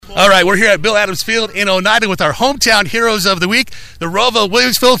All right, we're here at Bill Adams Field in Oneida with our hometown heroes of the week, the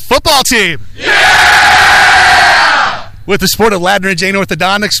ROWVA-Williamsfield football team. Yeah! With the support of Ladner & Jane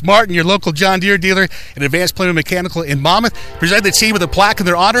Orthodontics, Martin, your local John Deere dealer, and Advanced Plumbing Mechanical in Monmouth, present the team with a plaque in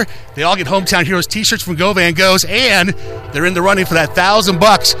their honor. They all get hometown heroes t-shirts from Go Van Goes, and they're in the running for that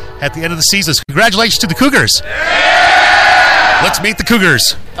 $1,000 at the end of the season. So congratulations to the Cougars. Yeah! Let's meet the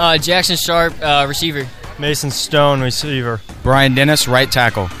Cougars. Jackson Sharp, receiver. Mason Stone, receiver. Brian Dennis, right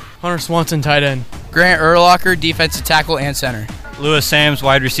tackle. Hunter Swanson, tight end. Grant Erlocker, defensive tackle and center. Lewis Sams,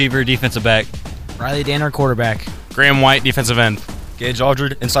 wide receiver, defensive back. Riley Danner, quarterback. Graham White, defensive end. Gage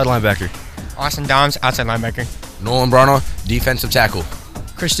Aldred, inside linebacker. Austin Downs, outside linebacker. Nolan Brano, defensive tackle.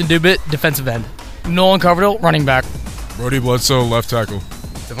 Christian Dubit, defensive end. Nolan Coverdale, running back. Brody Bledsoe, left tackle.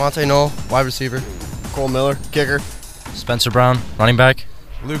 Devontae Knoll, wide receiver. Cole Miller, kicker. Spencer Brown, running back.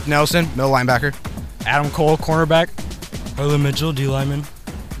 Luke Nelson, middle linebacker. Adam Cole, cornerback. Harlan Mitchell, D lineman.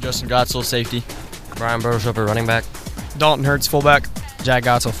 Justin Gottsel, safety. Brian Burshopper, running back. Dalton Hurts, fullback. Jack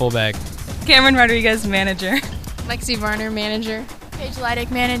Gottsel, fullback. Cameron Rodriguez, manager. Lexi Varner, manager. Paige Leidick,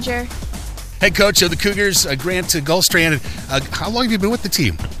 manager. Head coach of the Cougars, Grant Goldstrand. How long have you been with the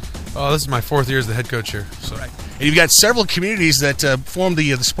team? Oh, this is my 4th year as the head coach here. So. Right. And you've got several communities that form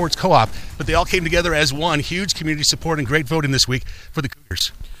the sports co-op, but they all came together as one. Huge community support and great voting this week for the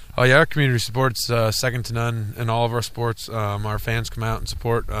Cougars. Oh, yeah, our community support's second to none in all of our sports. Our fans come out and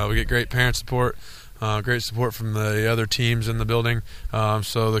support. We get great parent support, great support from the other teams in the building.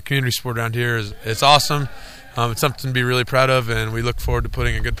 So the community support around here it's awesome. It's something to be really proud of, and we look forward to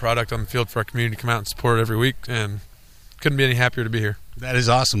putting a good product on the field for our community to come out and support every week, and couldn't be any happier to be here. That is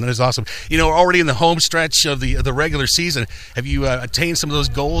awesome. That is awesome. You know, we're already in the home stretch of the regular season. Have you attained some of those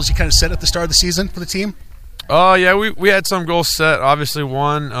goals you kind of set at the start of the season for the team? Oh, yeah, we had some goals set. Obviously,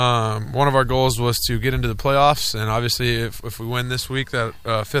 one of our goals was to get into the playoffs, and obviously if we win this week, that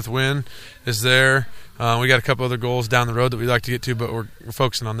 5th win is there. We got a couple other goals down the road that we'd like to get to, but we're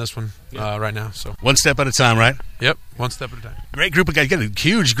focusing on this one right now. So one step at a time, right? Yep, one step at a time. Great group of guys. You got a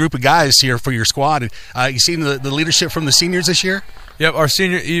huge group of guys here for your squad. You seen the leadership from the seniors this year? Yep,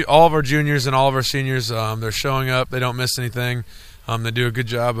 all of our juniors and all of our seniors, they're showing up. They don't miss anything. They do a good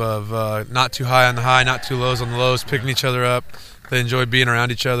job of not too high on the high, not too lows on the lows, picking each other up. They enjoy being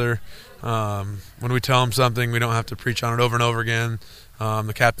around each other. When we tell them something, we don't have to preach on it over and over again.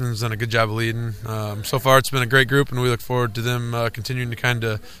 The captain's done a good job of leading. So far, it's been a great group, and we look forward to them continuing to kind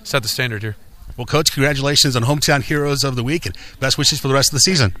of set the standard here. Well, Coach, congratulations on Hometown Heroes of the Week, and best wishes for the rest of the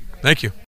season. Thank you.